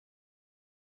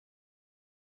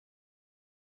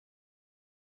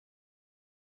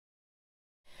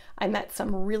I met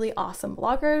some really awesome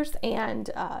bloggers and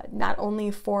not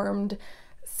only formed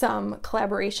some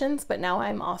collaborations, but now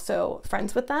I'm also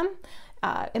friends with them.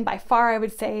 And by far, I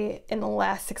would say in the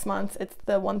last 6 months, it's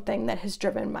the one thing that has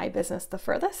driven my business the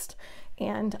furthest.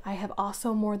 And I have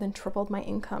also more than tripled my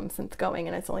income since going,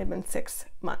 and it's only been 6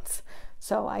 months.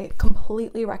 So I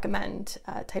completely recommend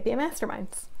Type A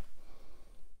Masterminds.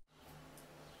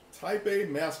 Type A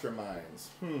Masterminds.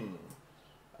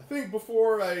 I think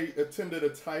before I attended a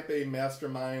Type A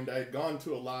Mastermind, I had gone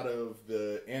to a lot of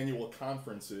the annual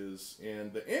conferences,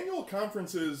 and the annual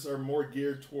conferences are more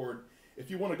geared toward if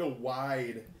you want to go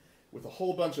wide with a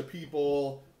whole bunch of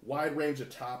people, wide range of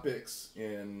topics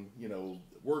in,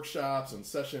 workshops and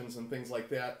sessions and things like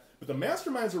that. But the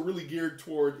masterminds are really geared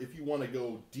toward if you want to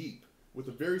go deep with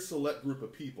a very select group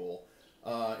of people.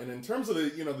 And in terms of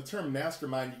the term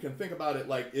mastermind, you can think about it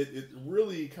like it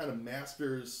really kind of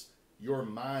masters your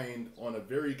mind on a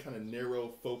very kind of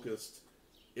narrow focused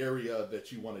area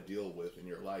that you want to deal with in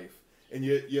your life. And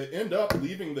you end up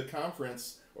leaving the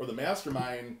conference or the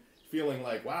mastermind feeling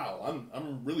like, wow,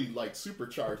 I'm really like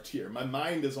supercharged here. My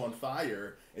mind is on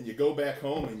fire, and you go back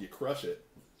home and you crush it.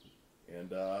 And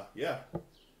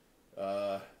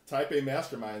Type A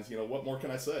Masterminds, what more can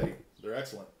I say? They're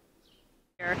excellent.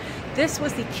 This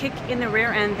was the kick in the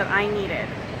rear end that I needed.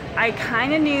 I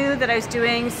kind of knew that I was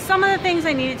doing some of the things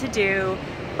I needed to do,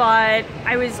 but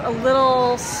I was a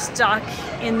little stuck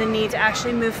in the need to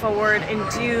actually move forward and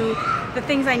do the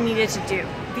things I needed to do.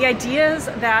 The ideas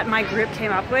that my group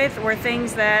came up with were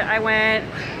things that I went,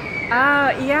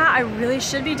 yeah, I really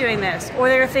should be doing this. Or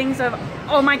there are things of,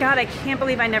 oh my God, I can't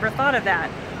believe I never thought of that.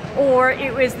 Or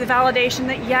it was the validation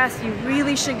that yes, you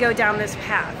really should go down this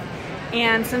path.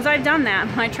 And since I've done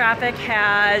that, my traffic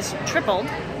has tripled,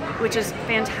 which is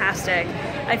fantastic.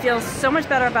 I feel so much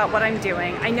better about what I'm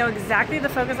doing. I know exactly the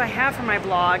focus I have for my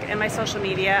blog and my social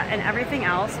media and everything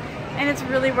else, and it's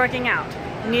really working out.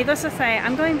 Needless to say,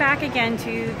 I'm going back again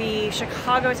to the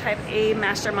Chicago Type A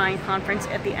Mastermind Conference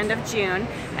at the end of June,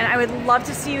 and I would love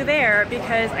to see you there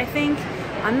because I think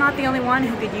I'm not the only one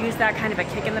who could use that kind of a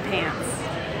kick in the pants.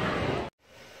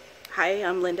 Hi,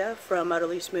 I'm Linda from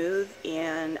Utterly Smooth,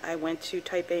 and I went to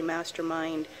Type A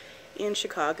Mastermind in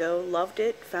Chicago. Loved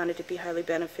it, found it to be highly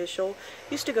beneficial.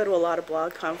 Used to go to a lot of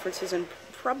blog conferences and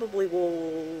probably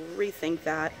will rethink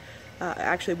that.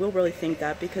 Actually, we'll really think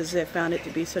that because I found it to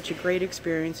be such a great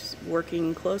experience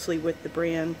working closely with the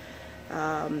brand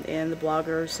and the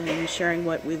bloggers and sharing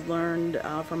what we've learned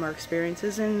from our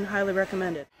experiences, and highly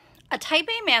recommend it. A Type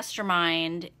A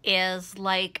Mastermind is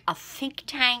like a think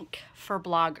tank for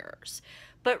bloggers,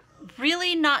 but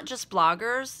really not just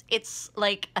bloggers. It's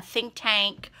like a think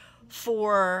tank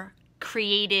for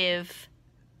creative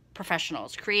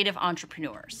professionals, creative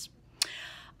entrepreneurs.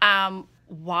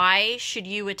 Why should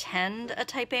you attend a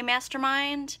Type A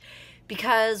Mastermind?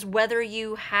 Because whether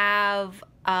you have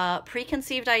a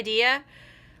preconceived idea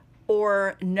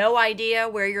or no idea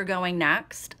where you're going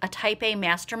next, a Type A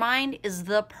Mastermind is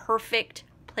the perfect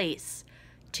place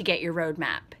to get your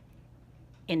roadmap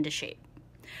into shape.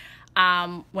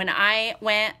 When I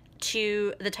went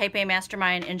to the Type A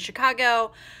Mastermind in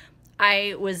Chicago,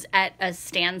 I was at a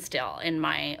standstill in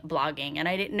my blogging, and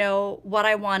I didn't know what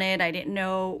I wanted. I didn't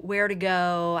know where to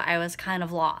go. I was kind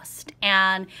of lost.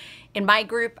 And in my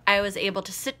group, I was able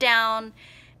to sit down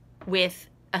with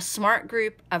a smart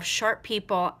group of sharp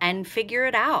people and figure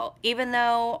it out, even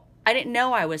though I didn't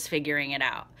know I was figuring it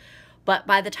out. But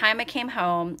by the time I came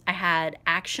home, I had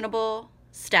actionable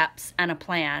steps and a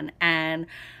plan, and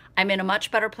I'm in a much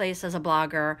better place as a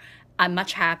blogger. I'm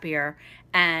much happier,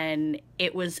 and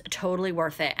it was totally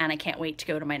worth it, and I can't wait to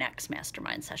go to my next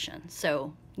mastermind session.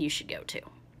 So you should go too.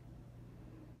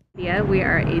 Yeah, we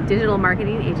are a digital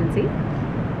marketing agency,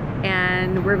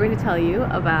 and we're going to tell you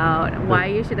about why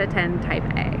you should attend Type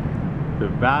A. The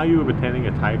value of attending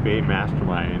a Type A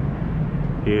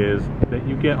Mastermind is that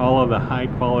you get all of the high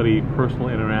quality personal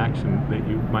interaction that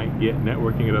you might get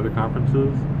networking at other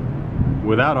conferences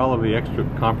without all of the extra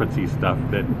conferencey stuff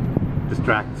that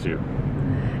distracts you.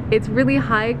 It's really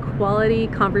high quality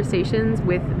conversations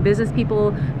with business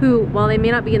people who, while they may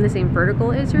not be in the same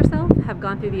vertical as yourself, have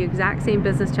gone through the exact same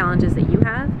business challenges that you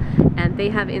have, and they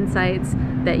have insights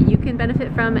that you can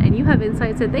benefit from, and you have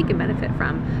insights that they can benefit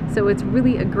from. So it's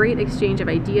really a great exchange of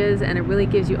ideas, and it really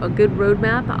gives you a good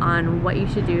roadmap on what you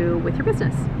should do with your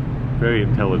business. Very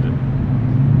intelligent.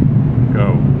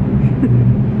 Go.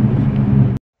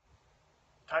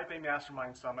 Type A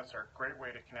Mastermind Summits are a great way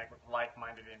to connect with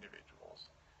like-minded individuals.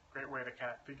 Great way to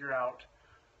kind of figure out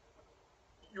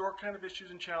your kind of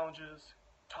issues and challenges,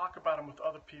 talk about them with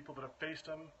other people that have faced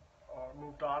them or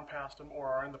moved on past them or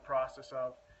are in the process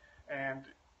of, and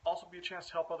also be a chance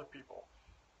to help other people.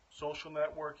 Social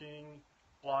networking,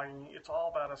 blogging, it's all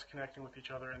about us connecting with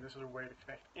each other, and this is a way to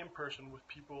connect in person with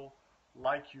people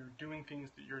like you, doing things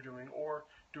that you're doing or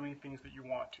doing things that you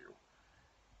want to.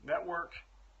 Network,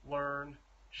 learn,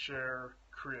 share,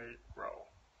 create, grow.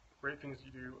 Great things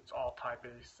you do. It's all Type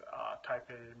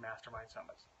A Mastermind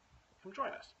Summits. Come join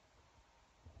us.